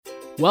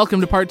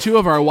Welcome to part 2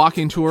 of our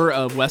walking tour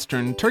of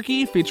Western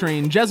Turkey,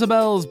 featuring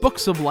Jezebel's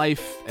Books of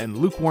Life and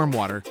Lukewarm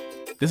Water.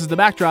 This is the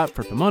backdrop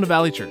for Pomona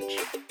Valley Church.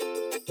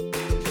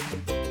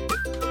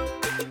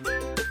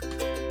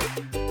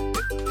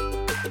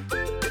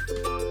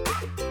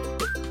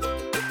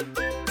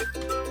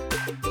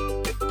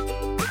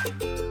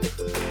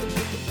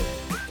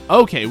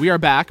 Okay, we are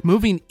back,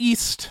 moving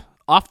east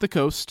off the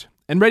coast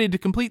and ready to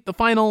complete the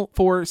final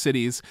 4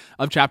 cities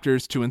of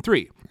chapters 2 and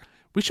 3.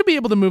 We should be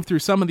able to move through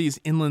some of these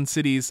inland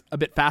cities a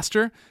bit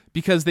faster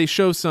because they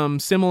show some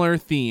similar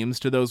themes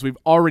to those we've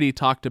already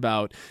talked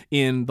about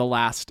in the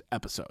last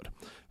episode.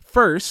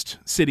 First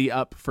city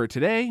up for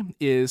today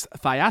is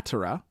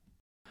Thyatira.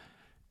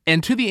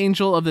 And to the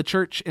angel of the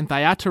church in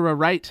Thyatira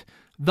write,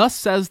 "Thus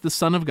says the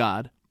Son of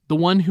God, the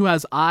one who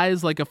has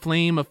eyes like a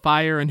flame of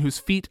fire and whose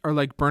feet are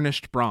like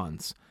burnished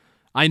bronze.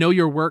 I know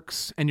your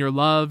works and your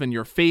love and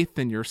your faith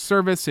and your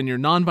service and your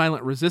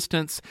nonviolent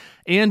resistance,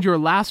 and your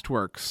last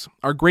works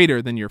are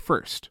greater than your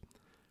first.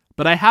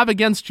 But I have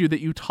against you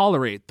that you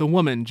tolerate the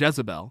woman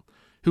Jezebel,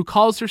 who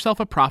calls herself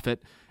a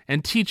prophet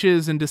and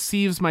teaches and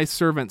deceives my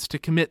servants to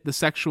commit the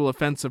sexual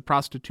offense of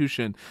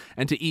prostitution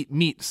and to eat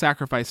meat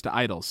sacrificed to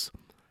idols.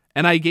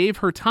 And I gave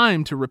her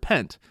time to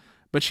repent,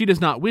 but she does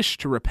not wish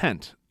to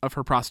repent of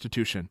her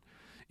prostitution.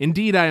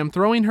 Indeed, I am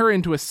throwing her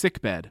into a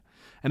sickbed,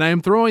 and I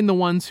am throwing the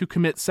ones who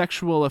commit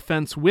sexual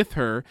offense with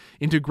her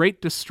into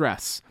great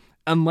distress,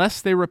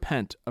 unless they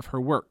repent of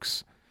her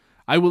works.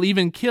 I will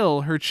even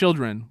kill her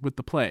children with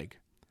the plague.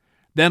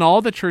 Then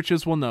all the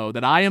churches will know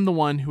that I am the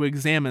one who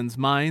examines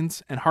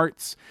minds and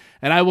hearts,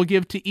 and I will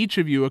give to each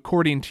of you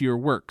according to your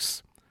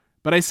works.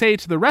 But I say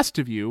to the rest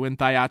of you in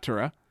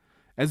Thyatira,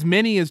 as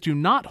many as do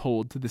not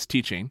hold to this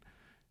teaching,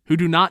 who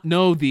do not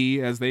know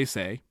the, as they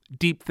say,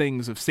 deep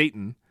things of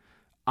Satan,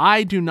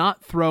 I do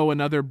not throw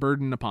another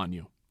burden upon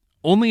you.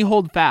 Only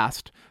hold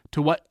fast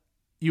to what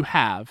you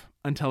have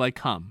until I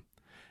come.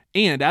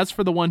 And as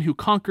for the one who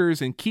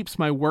conquers and keeps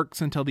my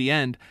works until the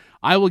end,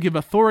 I will give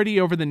authority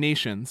over the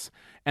nations,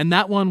 and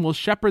that one will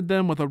shepherd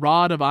them with a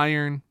rod of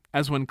iron,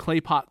 as when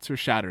clay pots are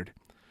shattered.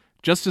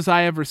 Just as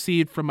I have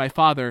received from my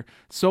Father,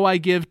 so I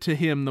give to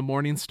him the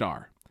morning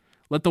star.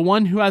 Let the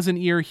one who has an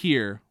ear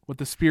hear what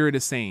the Spirit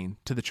is saying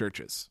to the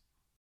churches."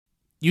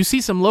 You see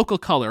some local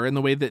color in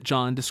the way that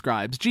John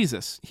describes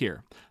Jesus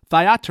here.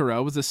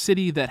 Thyatira was a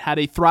city that had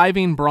a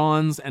thriving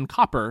bronze and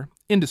copper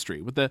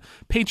industry, with the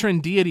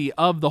patron deity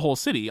of the whole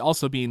city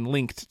also being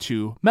linked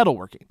to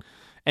metalworking.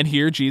 And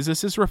here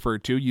Jesus is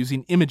referred to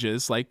using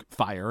images like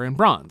fire and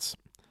bronze.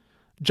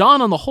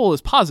 John on the whole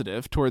is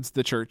positive towards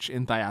the church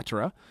in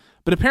Thyatira,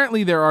 but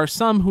apparently there are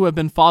some who have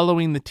been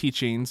following the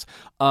teachings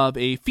of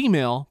a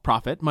female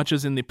prophet, much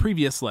as in the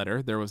previous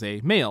letter there was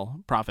a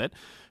male prophet,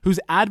 who's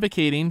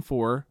advocating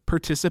for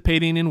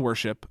participating in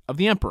worship of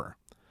the emperor.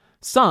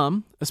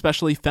 Some,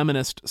 especially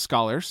feminist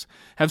scholars,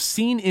 have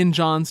seen in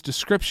John's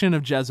description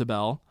of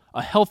Jezebel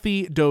a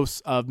healthy dose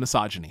of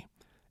misogyny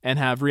and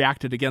have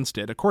reacted against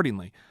it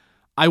accordingly.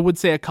 I would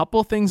say a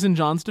couple things in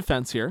John's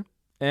defense here,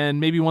 and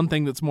maybe one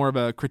thing that's more of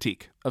a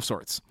critique of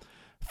sorts.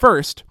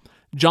 First,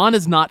 John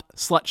is not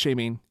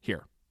slut-shaming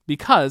here,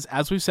 because,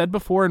 as we've said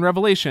before in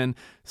Revelation,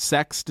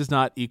 sex does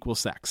not equal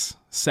sex.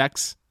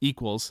 Sex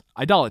equals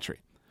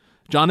idolatry.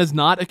 John is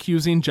not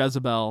accusing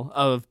Jezebel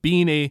of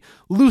being a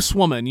loose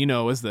woman,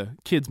 as the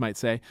kids might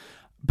say,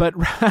 but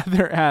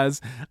rather as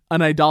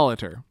an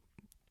idolater.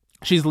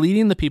 She's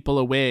leading the people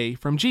away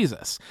from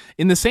Jesus,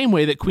 in the same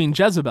way that Queen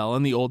Jezebel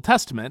in the Old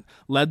Testament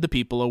led the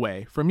people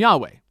away from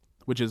Yahweh,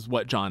 which is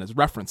what John is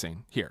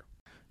referencing here.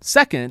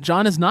 Second,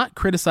 John is not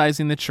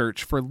criticizing the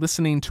church for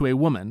listening to a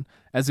woman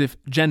as if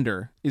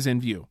gender is in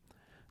view.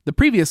 The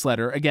previous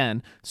letter,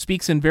 again,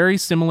 speaks in very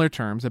similar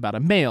terms about a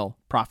male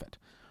prophet.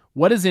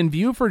 What is in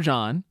view for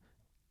John,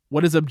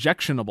 what is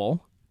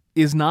objectionable,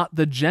 is not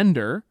the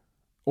gender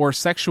or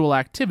sexual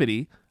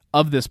activity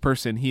of this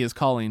person he is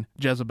calling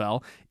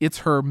Jezebel. It's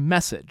her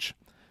message,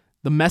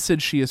 the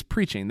message she is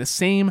preaching, the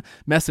same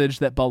message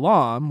that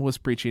Balaam was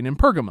preaching in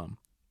Pergamum.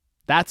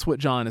 That's what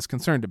John is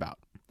concerned about.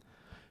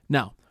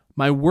 Now,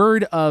 my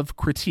word of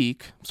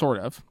critique, sort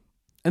of,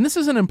 and this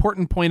is an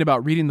important point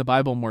about reading the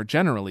Bible more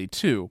generally,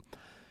 too.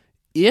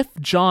 If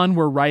John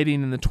were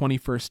writing in the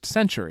 21st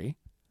century,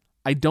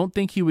 I don't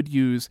think he would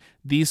use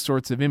these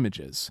sorts of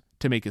images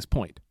to make his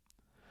point.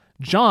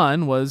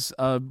 John was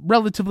a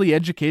relatively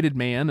educated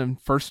man in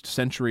first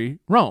century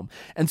Rome,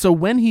 and so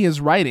when he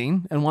is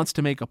writing and wants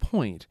to make a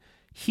point,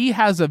 he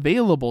has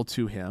available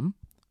to him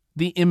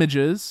the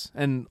images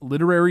and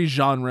literary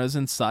genres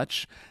and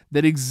such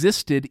that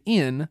existed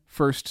in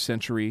first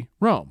century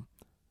Rome.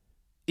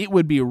 It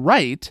would be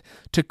right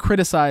to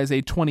criticize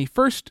a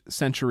 21st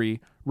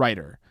century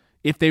writer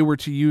if they were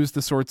to use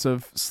the sorts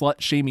of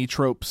slut-shamey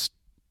tropes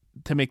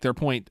to make their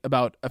point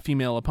about a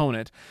female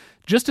opponent,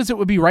 just as it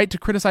would be right to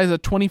criticize a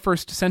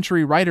 21st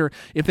century writer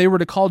if they were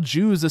to call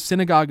Jews a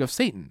synagogue of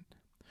Satan.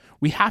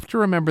 We have to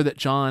remember that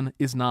John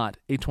is not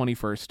a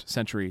 21st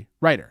century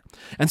writer.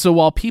 And so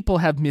while people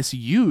have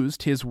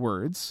misused his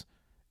words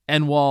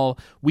And while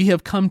we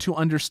have come to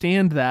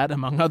understand that,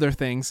 among other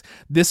things,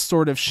 this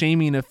sort of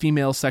shaming of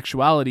female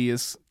sexuality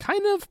is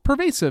kind of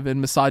pervasive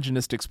in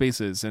misogynistic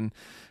spaces and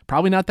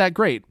probably not that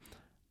great,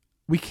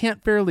 we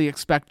can't fairly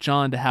expect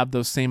John to have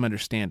those same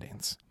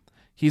understandings.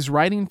 He's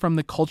writing from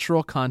the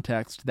cultural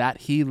context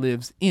that he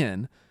lives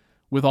in,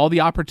 with all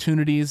the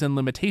opportunities and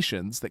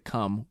limitations that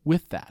come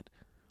with that.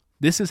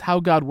 This is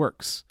how God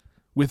works,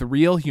 with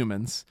real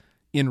humans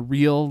in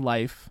real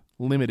life,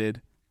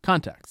 limited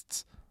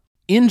contexts.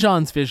 In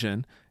John's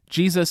vision,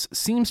 Jesus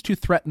seems to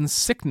threaten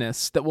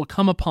sickness that will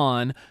come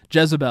upon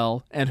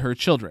Jezebel and her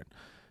children.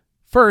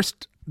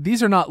 First,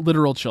 these are not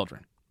literal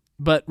children,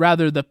 but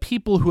rather the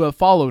people who have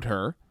followed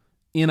her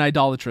in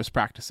idolatrous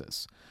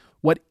practices.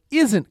 What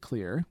isn't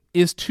clear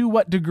is to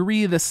what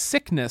degree the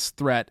sickness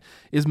threat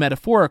is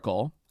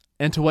metaphorical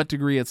and to what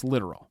degree it's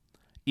literal.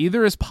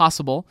 Either is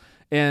possible,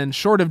 and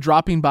short of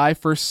dropping by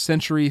first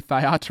century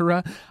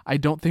Thyatira, I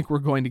don't think we're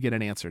going to get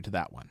an answer to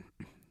that one.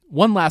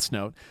 One last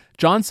note,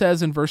 John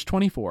says in verse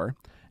 24,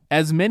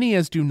 "As many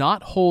as do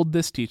not hold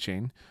this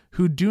teaching,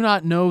 who do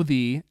not know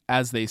the,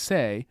 as they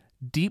say,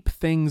 deep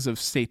things of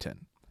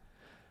Satan."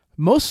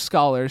 Most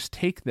scholars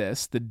take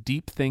this, the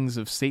deep things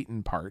of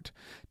Satan part,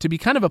 to be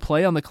kind of a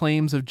play on the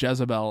claims of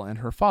Jezebel and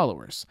her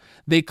followers.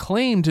 They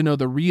claim to know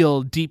the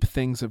real deep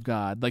things of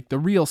God, like the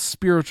real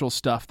spiritual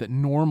stuff that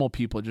normal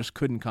people just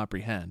couldn't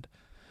comprehend.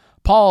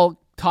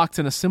 Paul talks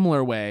in a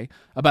similar way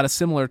about a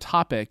similar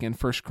topic in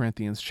 1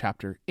 Corinthians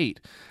chapter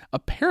 8.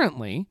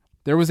 Apparently,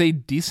 there was a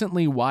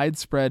decently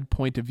widespread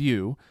point of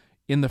view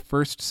in the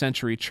first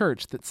century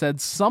church that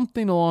said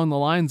something along the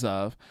lines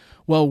of,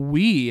 well,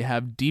 we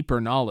have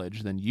deeper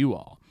knowledge than you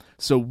all,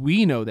 so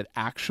we know that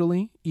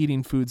actually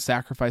eating food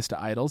sacrificed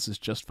to idols is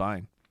just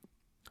fine.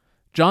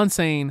 John's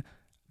saying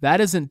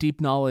that isn't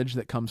deep knowledge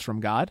that comes from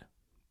God.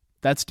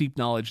 That's deep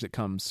knowledge that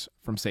comes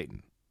from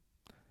Satan.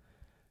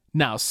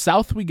 Now,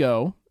 south we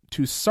go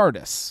to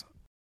Sardis.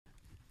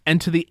 And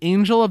to the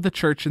angel of the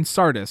church in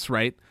Sardis,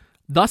 right?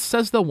 "Thus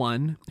says the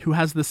one who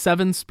has the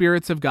 7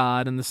 spirits of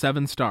God and the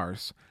 7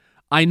 stars.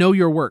 I know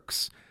your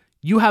works.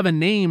 You have a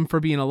name for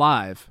being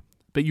alive,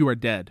 but you are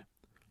dead.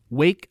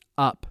 Wake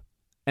up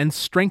and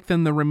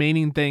strengthen the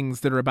remaining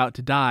things that are about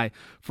to die,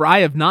 for I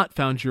have not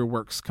found your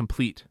works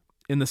complete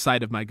in the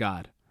sight of my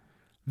God.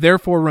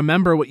 Therefore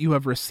remember what you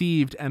have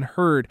received and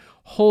heard,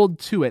 hold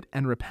to it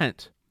and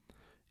repent.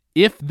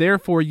 If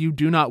therefore you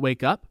do not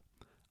wake up,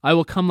 I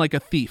will come like a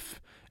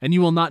thief, and you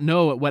will not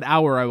know at what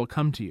hour I will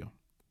come to you.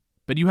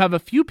 But you have a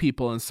few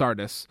people in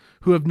Sardis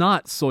who have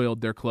not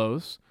soiled their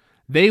clothes.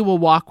 They will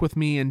walk with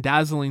me in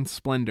dazzling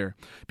splendor,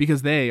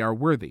 because they are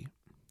worthy.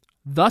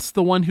 Thus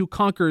the one who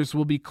conquers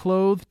will be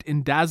clothed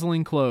in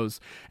dazzling clothes,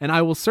 and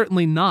I will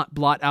certainly not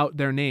blot out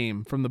their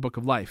name from the book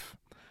of life.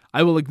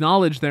 I will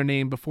acknowledge their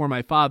name before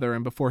my Father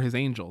and before his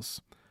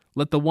angels.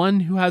 Let the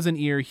one who has an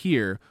ear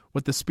hear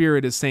what the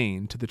Spirit is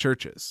saying to the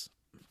churches."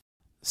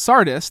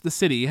 Sardis, the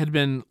city, had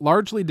been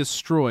largely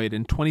destroyed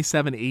in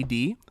 27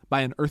 AD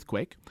by an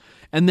earthquake,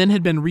 and then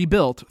had been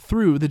rebuilt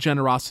through the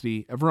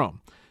generosity of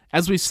Rome.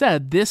 As we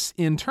said, this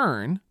in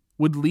turn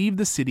would leave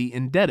the city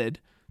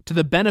indebted to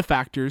the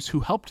benefactors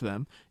who helped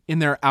them in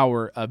their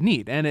hour of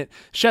need. And it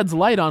sheds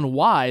light on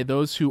why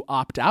those who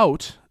opt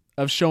out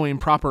of showing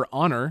proper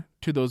honor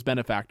to those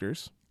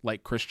benefactors,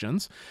 like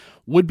Christians,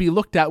 would be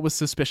looked at with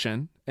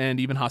suspicion and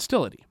even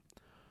hostility.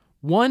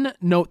 One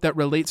note that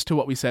relates to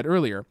what we said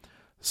earlier,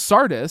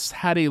 Sardis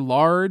had a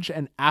large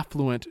and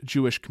affluent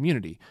Jewish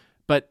community,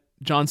 but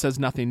John says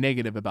nothing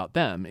negative about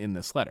them in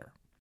this letter.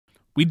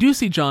 We do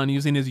see John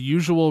using his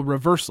usual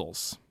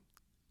reversals.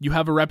 You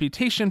have a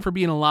reputation for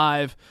being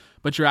alive,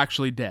 but you're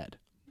actually dead.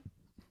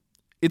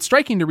 It's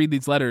striking to read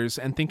these letters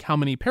and think how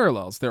many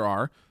parallels there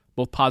are,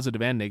 both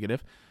positive and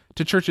negative,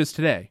 to churches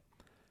today.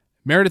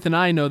 Meredith and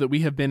I know that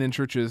we have been in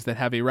churches that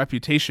have a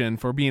reputation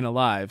for being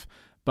alive,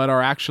 but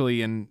are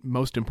actually, in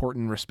most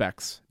important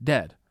respects,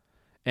 dead,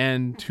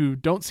 and who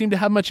don't seem to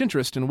have much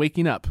interest in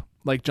waking up,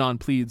 like John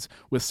pleads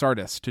with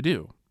Sardis to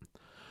do.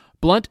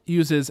 Blunt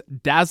uses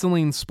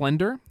dazzling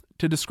splendor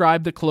to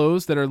describe the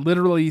clothes that are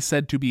literally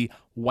said to be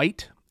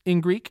white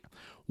in Greek.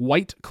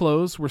 White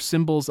clothes were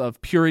symbols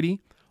of purity,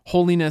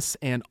 holiness,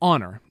 and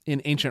honor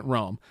in ancient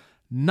Rome,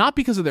 not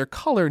because of their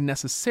color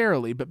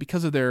necessarily, but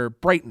because of their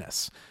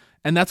brightness.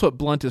 And that's what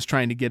Blunt is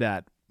trying to get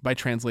at by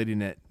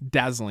translating it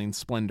dazzling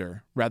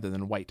splendor rather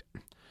than white.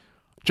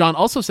 John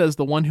also says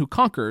the one who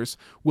conquers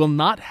will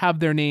not have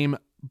their name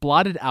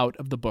blotted out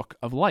of the book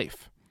of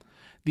life.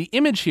 The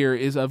image here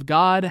is of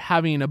God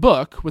having a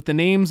book with the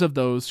names of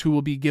those who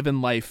will be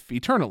given life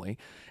eternally.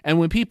 And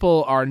when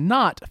people are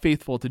not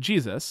faithful to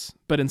Jesus,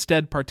 but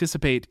instead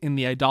participate in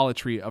the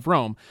idolatry of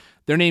Rome,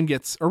 their name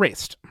gets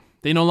erased.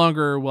 They no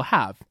longer will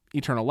have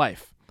eternal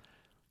life.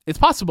 It's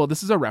possible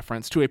this is a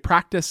reference to a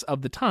practice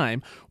of the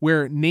time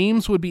where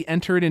names would be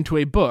entered into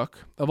a book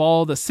of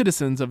all the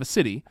citizens of a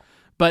city,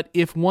 but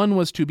if one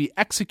was to be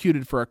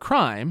executed for a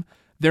crime,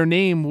 their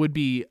name would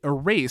be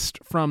erased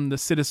from the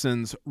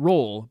citizen's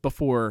roll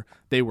before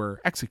they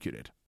were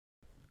executed.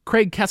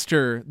 Craig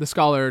Kester, the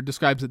scholar,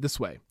 describes it this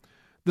way.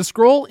 The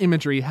scroll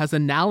imagery has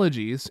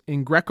analogies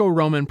in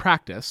Greco-Roman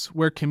practice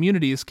where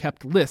communities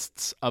kept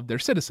lists of their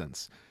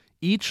citizens.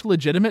 Each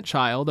legitimate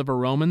child of a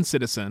Roman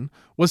citizen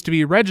was to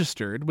be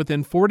registered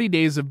within 40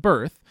 days of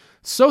birth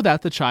so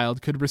that the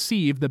child could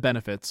receive the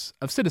benefits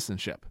of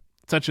citizenship,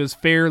 such as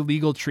fair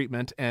legal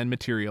treatment and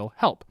material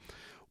help.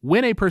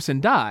 When a person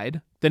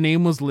died, the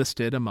name was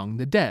listed among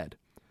the dead.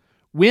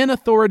 When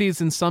authorities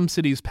in some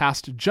cities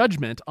passed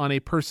judgment on a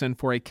person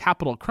for a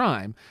capital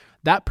crime,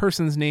 that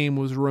person's name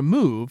was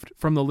removed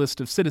from the list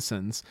of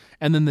citizens,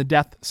 and then the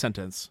death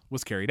sentence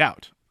was carried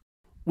out.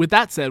 With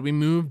that said, we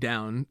move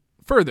down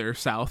further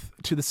south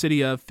to the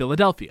city of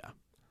Philadelphia.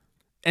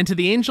 And to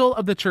the angel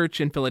of the church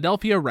in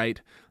Philadelphia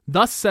write,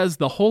 "Thus says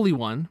the Holy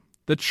One,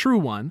 the true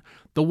One,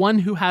 the one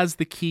who has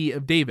the key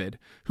of David,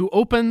 who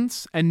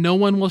opens and no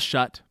one will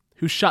shut,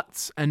 who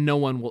shuts and no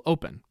one will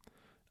open.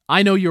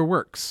 I know your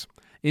works.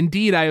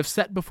 Indeed, I have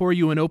set before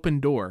you an open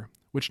door,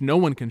 which no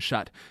one can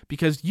shut,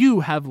 because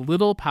you have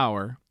little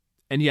power,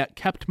 and yet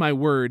kept my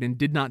word and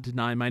did not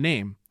deny my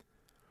name.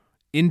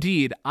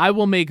 Indeed, I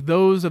will make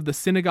those of the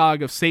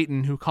synagogue of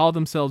Satan who call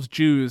themselves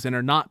Jews and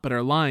are not but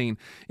are lying.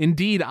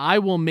 Indeed, I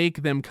will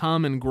make them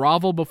come and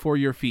grovel before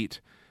your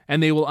feet,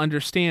 and they will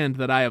understand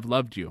that I have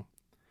loved you.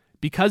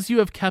 Because you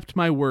have kept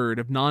my word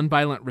of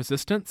nonviolent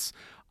resistance,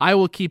 I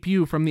will keep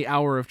you from the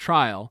hour of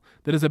trial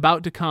that is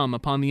about to come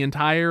upon the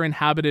entire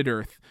inhabited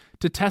earth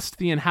to test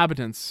the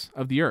inhabitants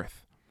of the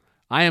earth.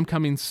 I am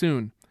coming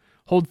soon.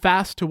 Hold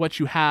fast to what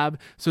you have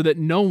so that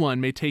no one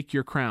may take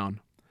your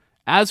crown.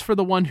 As for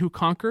the one who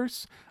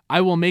conquers,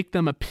 I will make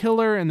them a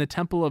pillar in the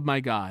temple of my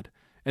God,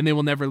 and they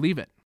will never leave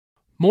it.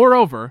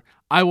 Moreover,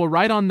 I will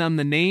write on them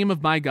the name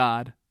of my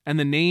God and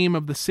the name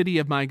of the city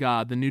of my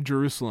God, the New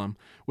Jerusalem,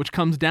 which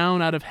comes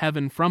down out of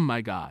heaven from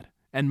my God,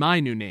 and my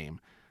new name.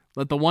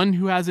 Let the one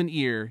who has an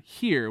ear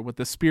hear what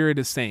the Spirit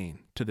is saying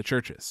to the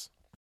churches."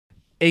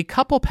 A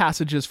couple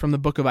passages from the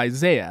book of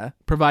Isaiah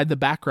provide the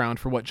background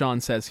for what John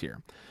says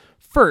here.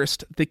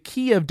 First, the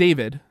key of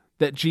David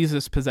that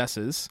Jesus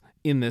possesses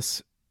in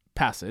this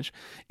passage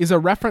is a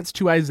reference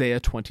to Isaiah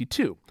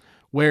 22,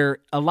 where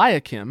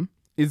Eliakim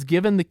is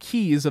given the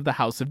keys of the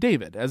house of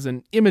David as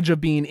an image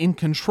of being in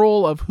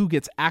control of who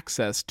gets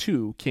access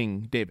to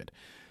King David.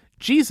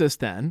 Jesus,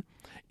 then,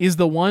 is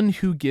the one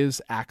who gives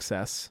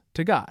access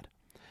to God.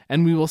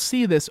 And we will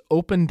see this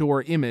open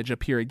door image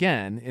appear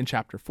again in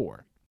chapter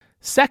 4.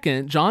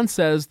 Second, John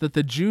says that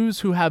the Jews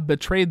who have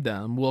betrayed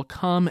them will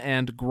come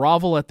and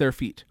grovel at their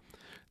feet.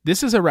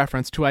 This is a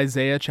reference to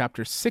Isaiah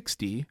chapter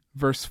 60,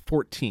 verse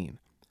 14.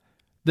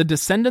 The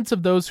descendants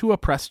of those who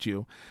oppressed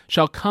you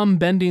shall come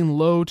bending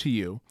low to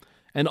you,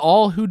 and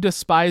all who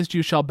despised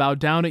you shall bow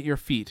down at your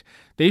feet.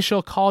 They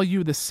shall call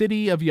you the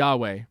city of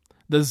Yahweh,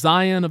 the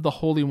Zion of the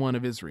Holy One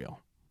of Israel.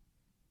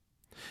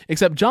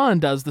 Except John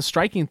does the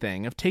striking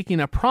thing of taking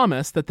a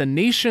promise that the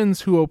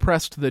nations who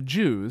oppressed the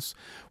Jews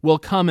will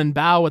come and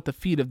bow at the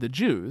feet of the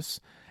Jews,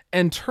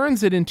 and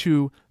turns it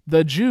into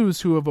the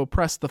Jews who have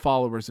oppressed the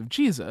followers of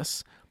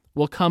Jesus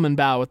will come and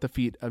bow at the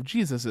feet of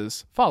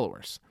Jesus'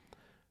 followers.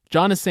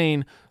 John is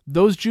saying,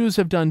 those Jews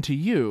have done to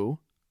you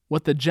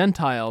what the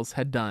Gentiles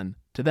had done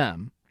to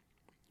them.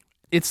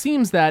 It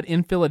seems that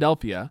in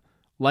Philadelphia,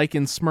 like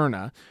in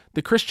Smyrna,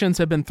 the Christians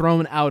have been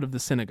thrown out of the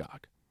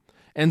synagogue.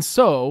 And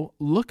so,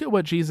 look at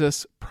what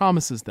Jesus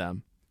promises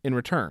them in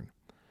return.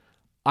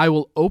 I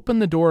will open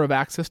the door of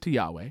access to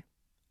Yahweh,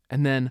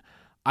 and then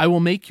I will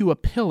make you a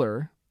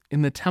pillar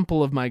in the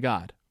temple of my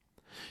God.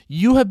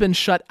 You have been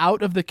shut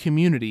out of the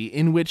community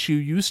in which you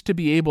used to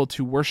be able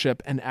to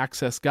worship and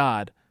access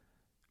God,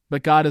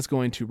 but God is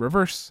going to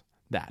reverse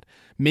that,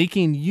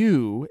 making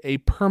you a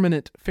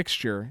permanent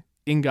fixture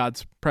in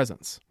God's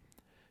presence.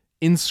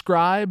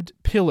 Inscribed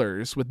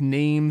pillars with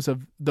names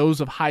of those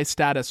of high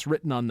status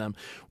written on them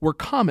were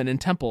common in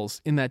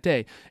temples in that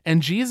day.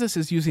 And Jesus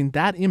is using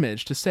that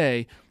image to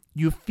say,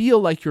 you feel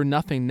like you're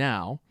nothing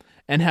now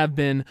and have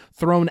been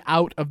thrown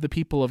out of the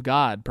people of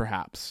God,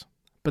 perhaps.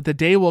 But the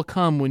day will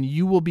come when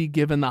you will be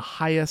given the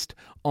highest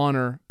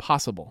honor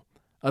possible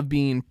of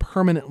being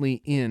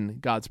permanently in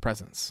God's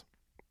presence.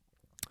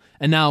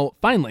 And now,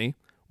 finally,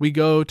 we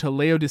go to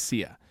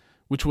Laodicea,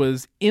 which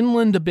was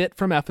inland a bit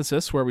from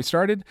Ephesus, where we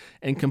started,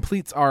 and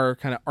completes our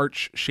kind of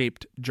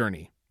arch-shaped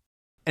journey.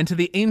 And to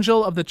the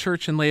angel of the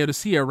church in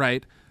Laodicea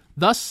write,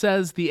 "Thus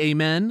says the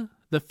Amen,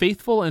 the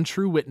faithful and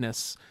true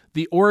witness,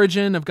 the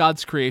origin of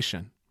God's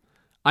creation.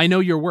 I know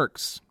your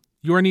works.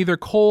 You are neither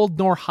cold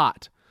nor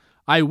hot.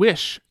 I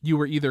wish you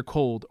were either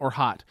cold or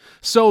hot.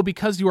 So,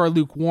 because you are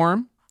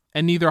lukewarm,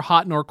 and neither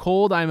hot nor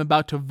cold, I am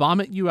about to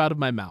vomit you out of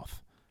my mouth.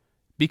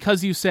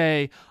 Because you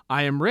say,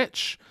 I am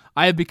rich,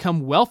 I have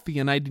become wealthy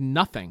and I do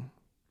nothing.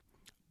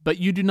 But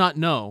you do not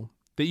know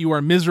that you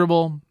are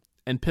miserable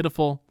and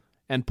pitiful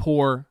and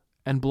poor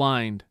and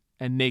blind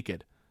and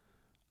naked.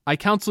 I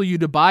counsel you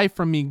to buy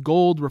from me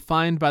gold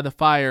refined by the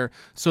fire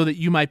so that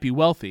you might be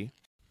wealthy,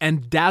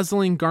 and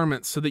dazzling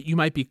garments so that you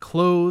might be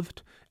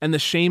clothed and the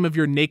shame of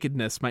your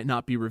nakedness might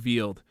not be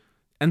revealed,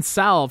 and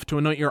salve to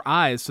anoint your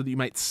eyes so that you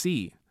might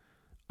see.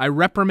 I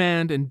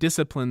reprimand and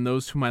discipline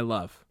those whom I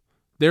love.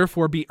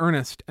 Therefore be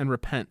earnest and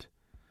repent.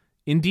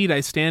 Indeed, I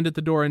stand at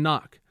the door and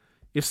knock.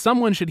 If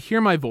someone should hear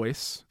my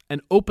voice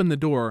and open the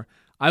door,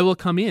 I will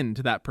come in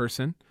to that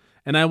person,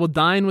 and I will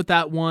dine with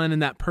that one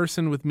and that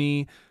person with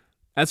me.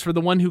 As for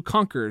the one who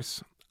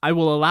conquers, I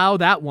will allow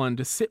that one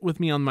to sit with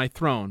me on my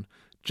throne,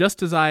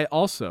 just as I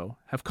also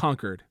have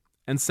conquered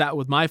and sat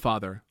with my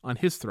Father on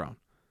his throne.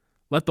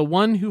 Let the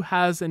one who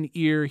has an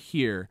ear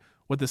hear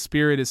what the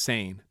Spirit is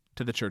saying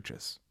to the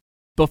churches.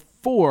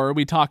 Before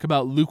we talk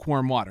about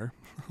lukewarm water,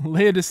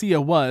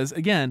 Laodicea was,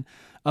 again,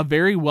 a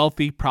very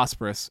wealthy,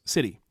 prosperous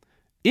city.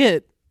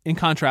 It, in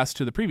contrast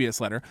to the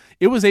previous letter,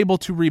 it was able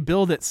to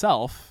rebuild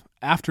itself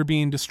after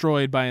being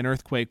destroyed by an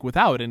earthquake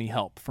without any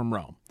help from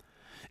Rome.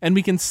 And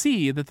we can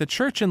see that the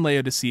church in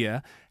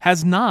Laodicea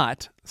has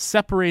not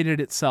separated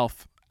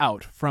itself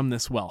out from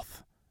this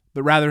wealth,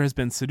 but rather has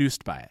been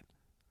seduced by it,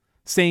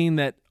 saying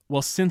that,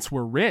 well, since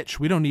we're rich,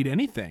 we don't need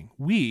anything.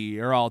 We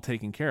are all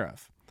taken care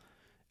of.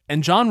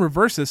 And John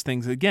reverses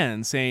things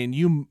again, saying,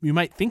 you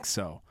might think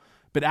so,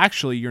 but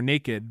actually you're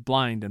naked,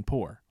 blind, and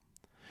poor.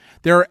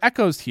 There are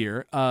echoes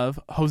here of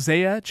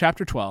Hosea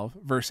chapter 12,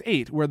 verse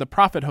 8, where the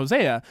prophet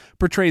Hosea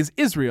portrays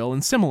Israel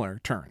in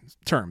similar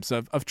terms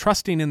of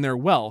trusting in their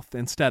wealth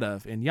instead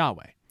of in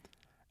Yahweh.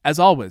 As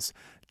always,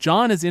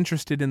 John is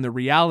interested in the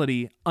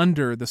reality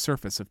under the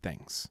surface of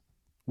things,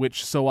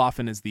 which so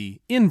often is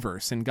the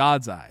inverse in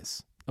God's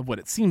eyes of what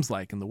it seems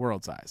like in the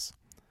world's eyes.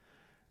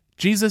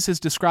 Jesus is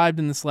described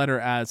in this letter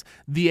as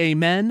the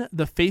Amen,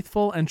 the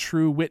faithful and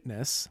true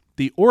witness,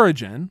 the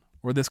origin,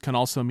 or this can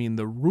also mean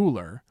the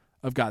ruler,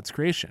 of God's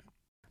creation.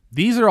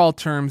 These are all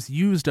terms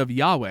used of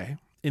Yahweh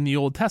in the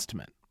Old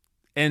Testament,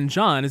 and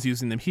John is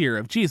using them here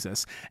of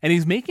Jesus, and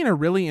he's making a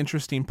really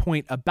interesting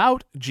point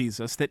about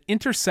Jesus that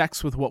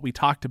intersects with what we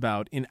talked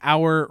about in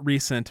our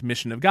recent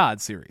Mission of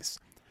God series.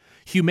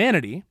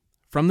 Humanity,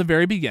 from the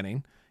very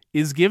beginning,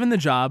 is given the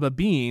job of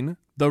being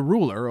the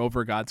ruler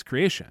over God's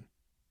creation,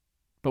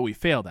 but we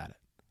failed at it.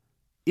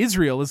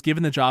 Israel is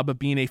given the job of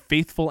being a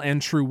faithful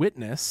and true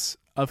witness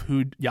of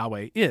who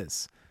Yahweh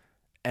is,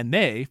 and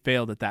they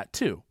failed at that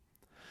too.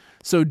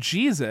 So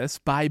Jesus,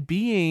 by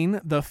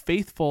being the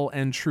faithful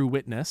and true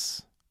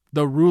witness,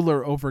 the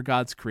ruler over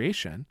God's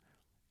creation,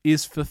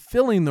 is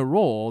fulfilling the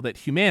role that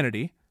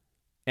humanity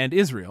and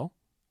Israel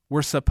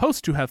were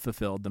supposed to have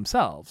fulfilled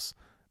themselves,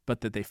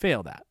 but that they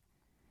failed at.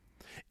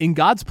 In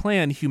God's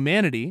plan,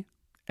 humanity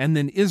and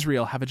then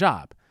Israel have a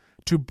job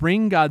to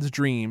bring God's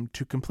dream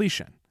to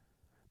completion,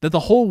 that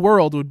the whole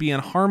world would be in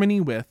harmony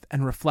with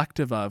and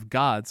reflective of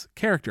God's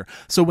character.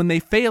 So when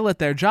they fail at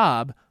their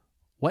job,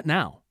 what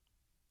now?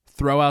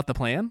 Throw out the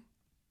plan?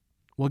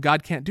 Well,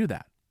 God can't do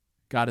that.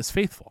 God is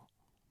faithful.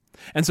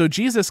 And so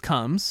Jesus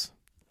comes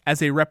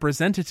as a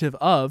representative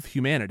of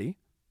humanity.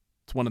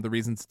 It's one of the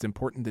reasons it's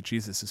important that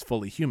Jesus is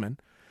fully human,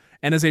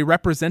 and as a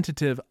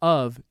representative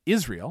of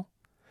Israel.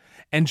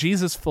 And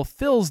Jesus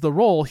fulfills the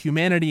role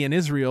humanity and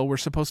Israel were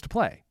supposed to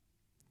play.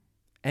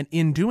 And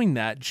in doing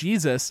that,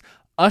 Jesus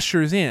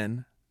ushers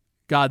in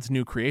God's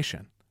new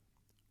creation,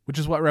 which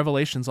is what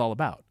Revelation's all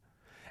about.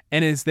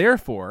 And is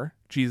therefore,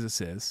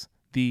 Jesus is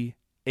the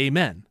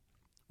Amen,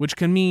 which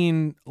can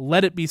mean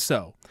let it be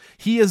so.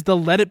 He is the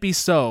let it be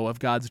so of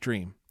God's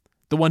dream,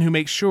 the one who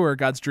makes sure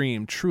God's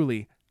dream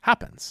truly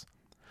happens.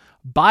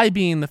 By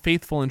being the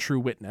faithful and true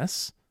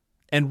witness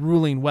and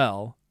ruling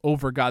well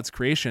over God's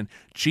creation,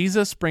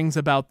 Jesus brings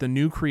about the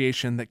new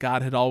creation that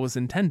God had always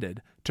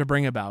intended to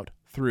bring about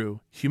through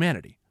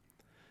humanity.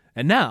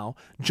 And now,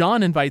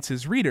 John invites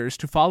his readers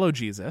to follow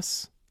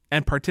Jesus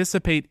and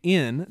participate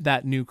in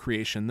that new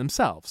creation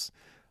themselves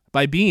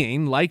by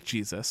being, like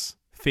Jesus,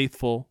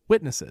 faithful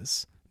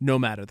witnesses, no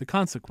matter the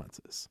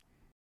consequences.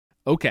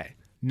 Okay,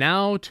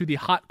 now to the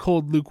hot,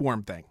 cold,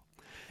 lukewarm thing.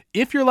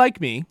 If you're like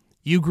me,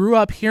 you grew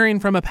up hearing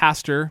from a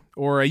pastor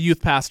or a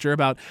youth pastor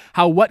about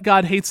how what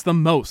God hates the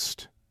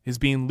most is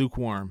being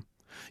lukewarm.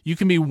 You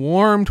can be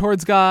warm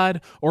towards God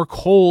or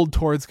cold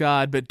towards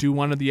God, but do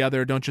one or the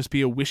other. Don't just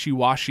be a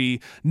wishy-washy,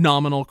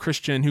 nominal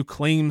Christian who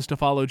claims to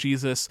follow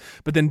Jesus,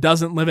 but then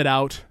doesn't live it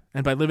out.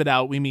 And by live it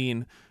out, we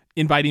mean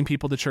inviting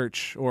people to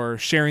church or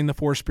sharing the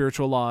 4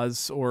 spiritual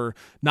laws or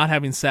not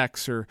having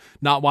sex or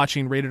not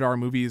watching rated R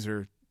movies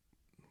or,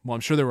 well,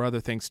 I'm sure there were other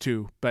things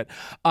too. But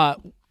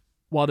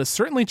while it is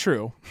certainly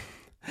true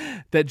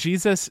that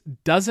Jesus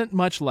doesn't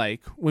much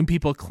like when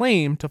people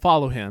claim to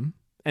follow him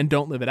and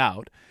don't live it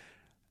out,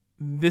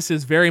 this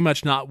is very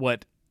much not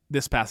what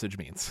this passage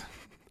means.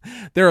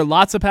 There are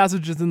lots of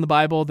passages in the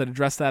Bible that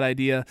address that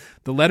idea.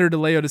 The letter to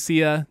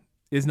Laodicea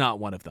is not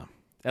one of them,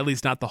 at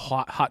least not the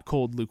hot,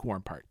 cold,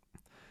 lukewarm part.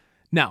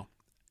 Now,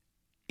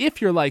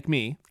 if you're like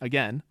me,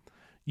 again,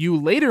 you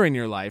later in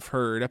your life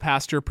heard a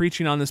pastor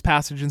preaching on this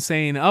passage and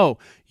saying, oh,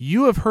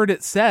 you have heard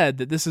it said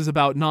that this is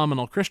about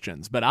nominal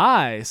Christians, but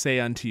I say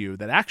unto you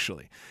that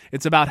actually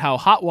it's about how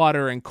hot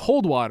water and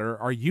cold water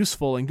are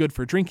useful and good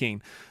for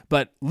drinking,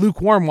 but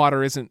lukewarm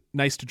water isn't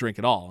nice to drink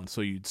at all, and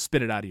so you'd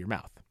spit it out of your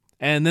mouth.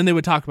 And then they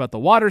would talk about the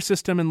water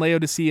system in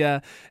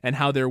Laodicea and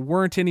how there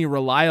weren't any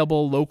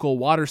reliable local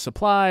water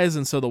supplies,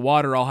 and so the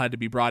water all had to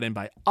be brought in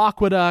by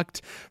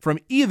aqueduct from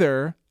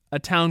either a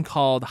town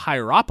called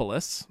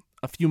Hierapolis,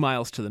 a few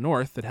miles to the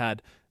north, that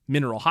had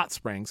mineral hot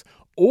springs,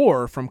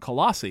 or from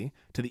Colossae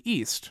to the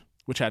east,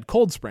 which had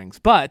cold springs.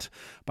 But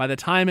by the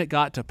time it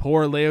got to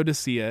poor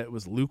Laodicea, it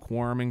was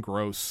lukewarm and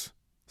gross,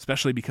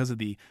 especially because of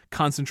the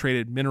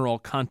concentrated mineral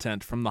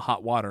content from the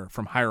hot water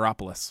from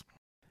Hierapolis.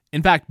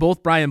 In fact,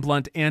 both Brian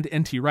Blunt and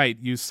N.T. Wright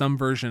use some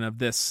version of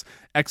this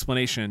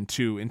explanation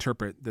to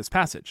interpret this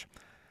passage.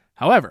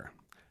 However,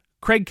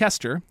 Craig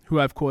Koester, who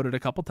I've quoted a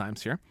couple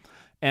times here,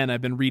 and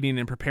I've been reading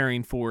and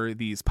preparing for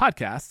these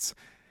podcasts,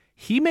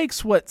 he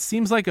makes what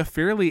seems like a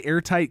fairly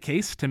airtight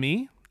case to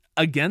me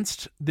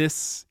against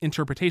this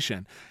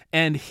interpretation.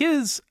 And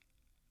his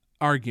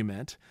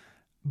argument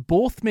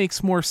both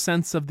makes more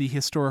sense of the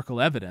historical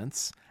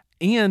evidence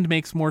and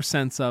makes more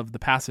sense of the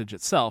passage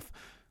itself,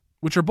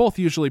 which are both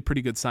usually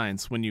pretty good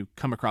signs when you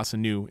come across a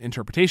new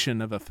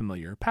interpretation of a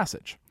familiar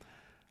passage.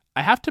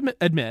 I have to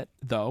admit,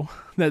 though,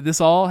 that this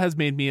all has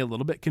made me a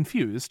little bit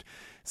confused,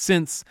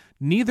 since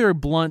neither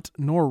Blunt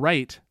nor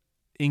Wright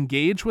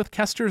engage with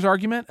Koester's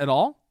argument at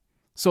all.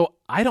 So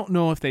I don't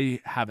know if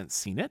they haven't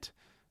seen it,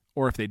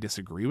 or if they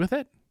disagree with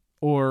it,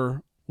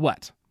 or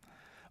what.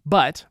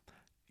 But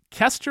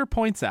Koester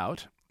points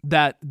out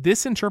that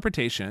this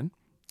interpretation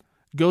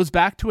goes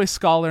back to a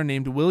scholar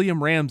named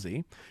William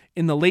Ramsay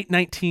in the late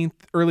 19th,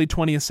 early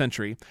 20th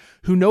century,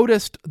 who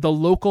noticed the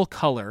local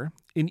color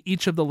in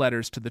each of the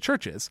letters to the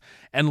churches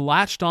and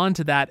latched on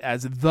to that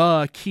as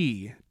the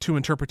key to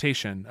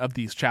interpretation of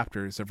these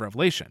chapters of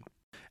Revelation.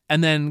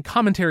 And then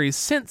commentaries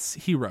since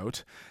he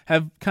wrote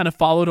have kind of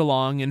followed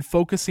along in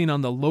focusing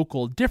on the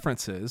local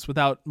differences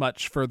without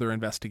much further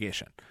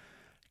investigation.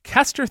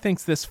 Koester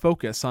thinks this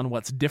focus on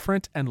what's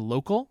different and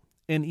local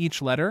in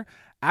each letter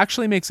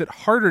actually makes it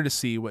harder to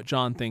see what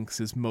John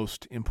thinks is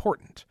most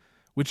important,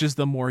 which is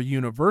the more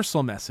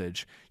universal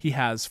message he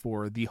has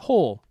for the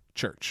whole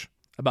church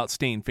about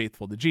staying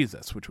faithful to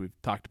Jesus, which we've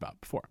talked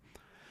about before.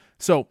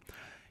 So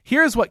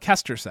here's what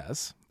Koester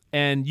says,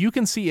 and you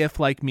can see if,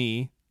 like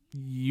me,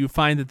 you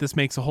find that this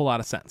makes a whole lot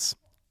of sense.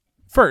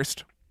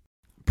 First,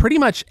 pretty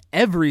much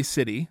every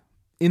city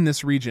in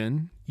this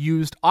region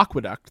used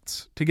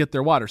aqueducts to get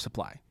their water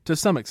supply, to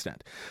some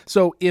extent.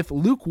 So if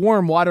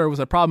lukewarm water was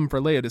a problem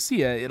for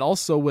Laodicea, it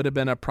also would have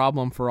been a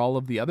problem for all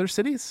of the other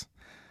cities.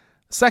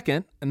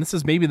 Second, and this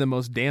is maybe the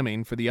most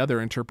damning for the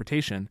other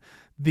interpretation,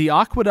 the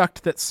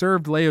aqueduct that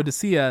served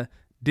Laodicea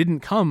didn't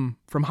come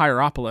from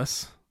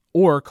Hierapolis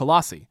or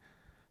Colossae.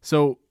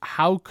 So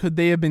how could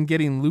they have been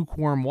getting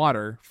lukewarm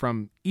water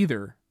from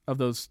either of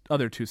those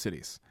other two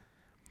cities?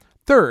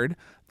 Third,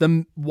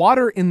 the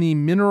water in the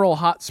mineral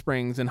hot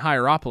springs in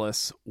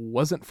Hierapolis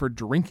wasn't for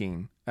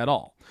drinking at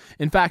all.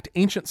 In fact,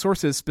 ancient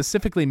sources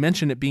specifically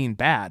mention it being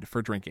bad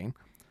for drinking.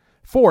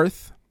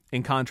 Fourth,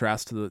 in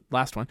contrast to the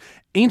last one,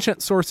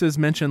 ancient sources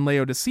mention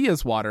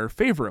Laodicea's water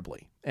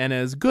favorably and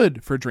as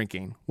good for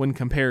drinking when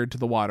compared to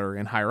the water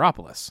in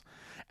Hierapolis.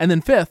 And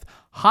then fifth,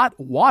 hot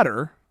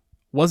water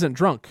wasn't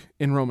drunk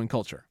in Roman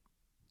culture.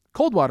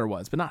 Cold water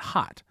was, but not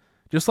hot.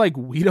 Just like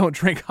we don't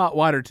drink hot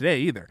water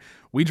today either.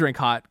 We drink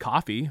hot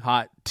coffee,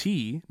 hot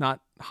tea, not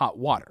hot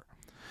water.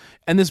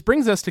 And this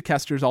brings us to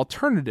Koester's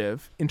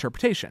alternative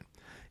interpretation.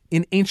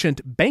 In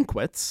ancient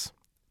banquets,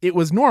 it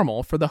was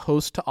normal for the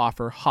host to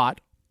offer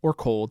hot or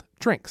cold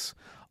drinks,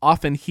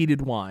 often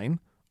heated wine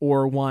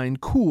or wine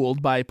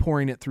cooled by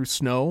pouring it through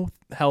snow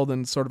held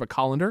in sort of a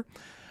colander.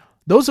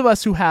 Those of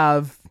us who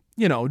have,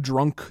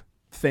 drunk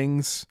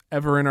things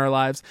ever in our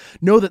lives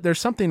know that there's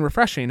something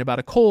refreshing about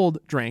a cold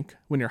drink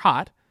when you're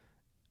hot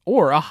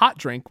or a hot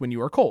drink when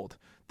you are cold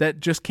that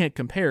just can't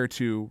compare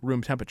to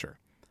room temperature.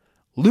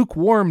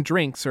 Lukewarm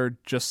drinks are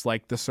just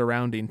like the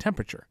surrounding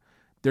temperature.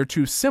 They're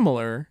too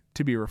similar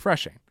to be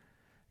refreshing.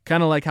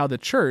 Kind of like how the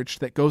church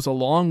that goes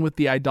along with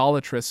the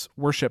idolatrous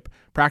worship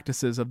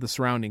practices of the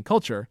surrounding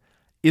culture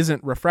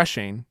isn't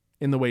refreshing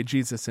in the way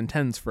Jesus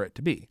intends for it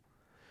to be.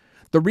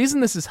 The reason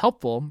this is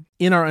helpful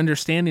in our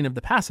understanding of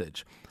the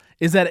passage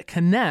is that it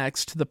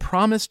connects to the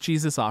promise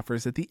Jesus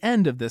offers at the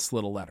end of this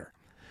little letter.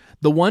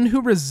 The one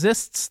who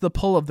resists the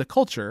pull of the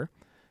culture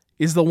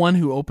is the one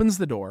who opens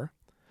the door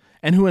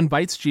and who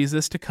invites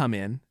Jesus to come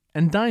in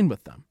and dine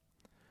with them.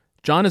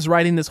 John is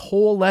writing this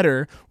whole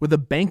letter with a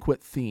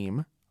banquet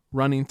theme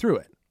running through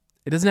it.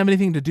 It doesn't have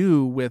anything to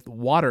do with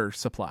water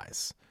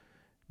supplies.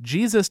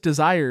 Jesus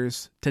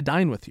desires to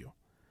dine with you.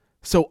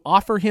 So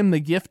offer him the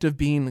gift of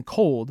being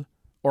cold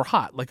or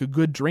hot, like a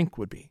good drink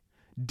would be,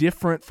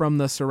 different from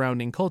the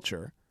surrounding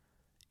culture,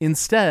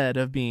 instead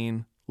of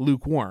being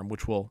lukewarm,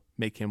 which will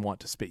make him want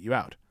to spit you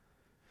out.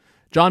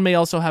 John may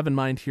also have in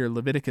mind here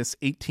Leviticus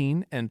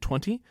 18 and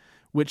 20,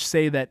 which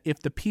say that if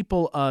the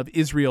people of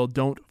Israel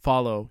don't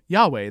follow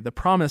Yahweh, the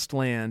promised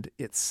land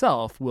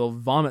itself will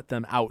vomit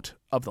them out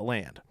of the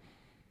land.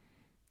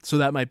 So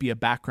that might be a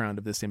background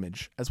of this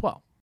image as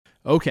well.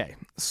 Okay,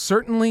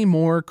 certainly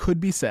more could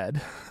be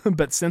said,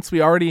 but since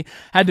we already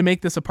had to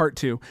make this a part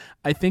 2,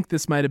 I think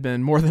this might have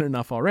been more than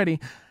enough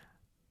already.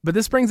 But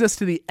this brings us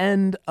to the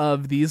end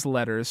of these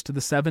letters to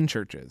the 7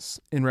 churches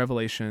in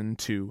Revelation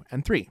 2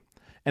 and 3.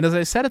 And as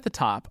I said at the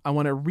top, I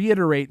want to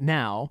reiterate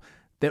now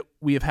that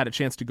we have had a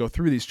chance to go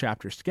through these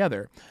chapters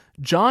together,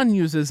 John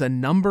uses a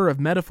number of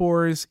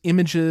metaphors,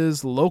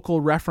 images, local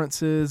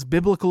references,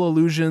 biblical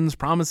allusions,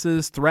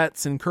 promises,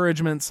 threats,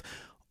 encouragements,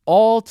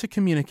 all to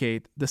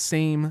communicate the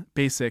same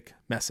basic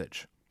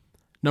message.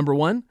 Number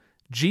one,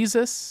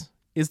 Jesus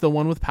is the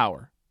one with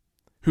power,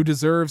 who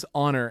deserves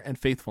honor and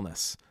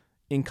faithfulness,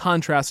 in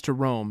contrast to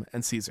Rome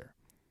and Caesar.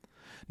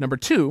 Number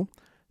two,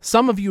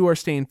 some of you are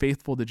staying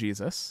faithful to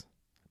Jesus,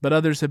 but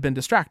others have been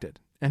distracted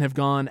and have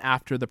gone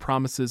after the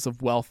promises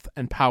of wealth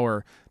and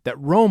power that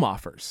Rome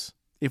offers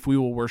if we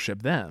will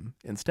worship them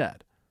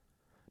instead.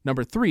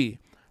 Number three,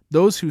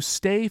 those who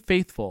stay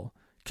faithful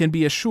can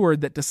be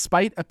assured that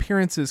despite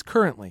appearances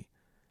currently,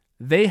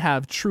 they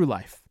have true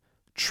life,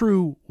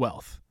 true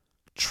wealth,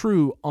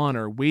 true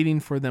honor waiting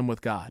for them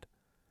with God,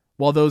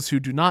 while those who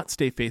do not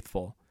stay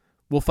faithful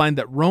will find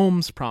that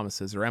Rome's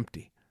promises are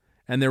empty,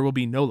 and there will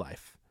be no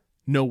life,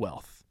 no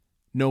wealth,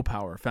 no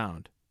power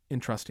found in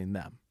trusting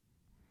them.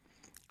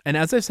 And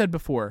as I've said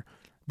before,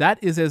 that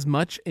is as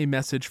much a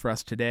message for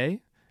us today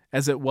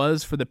as it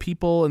was for the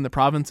people in the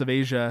province of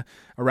Asia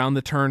around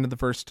the turn of the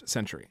first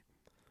century.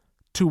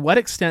 To what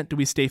extent do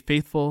we stay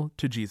faithful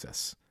to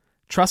Jesus,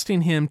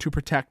 trusting him to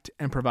protect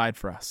and provide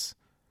for us?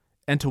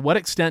 And to what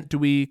extent do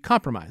we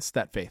compromise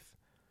that faith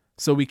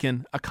so we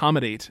can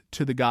accommodate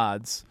to the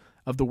gods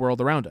of the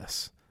world around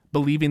us,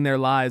 believing their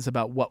lies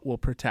about what will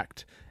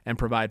protect and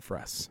provide for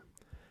us?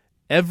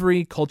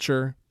 Every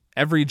culture,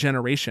 every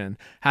generation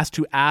has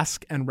to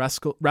ask and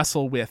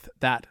wrestle with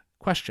that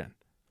question,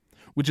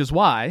 which is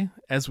why,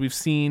 as we've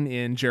seen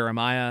in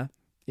Jeremiah,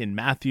 in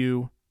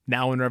Matthew,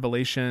 now in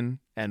Revelation,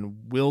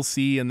 and we'll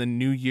see in the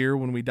new year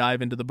when we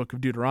dive into the book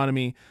of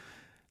Deuteronomy,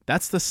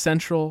 that's the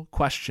central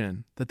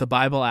question that the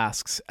Bible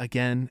asks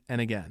again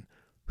and again.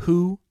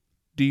 Who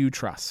do you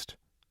trust,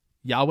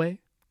 Yahweh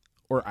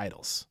or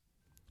idols?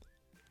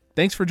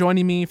 Thanks for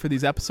joining me for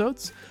these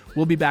episodes.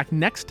 We'll be back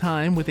next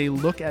time with a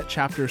look at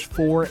chapters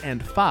 4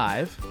 and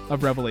 5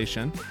 of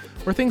Revelation,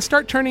 where things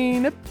start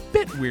turning a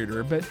bit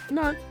weirder, but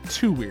not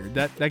too weird.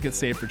 That gets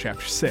saved for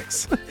chapter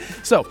 6.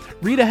 So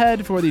read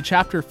ahead for the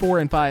chapter 4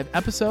 and 5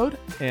 episode,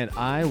 and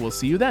I will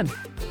see you then.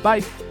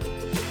 Bye.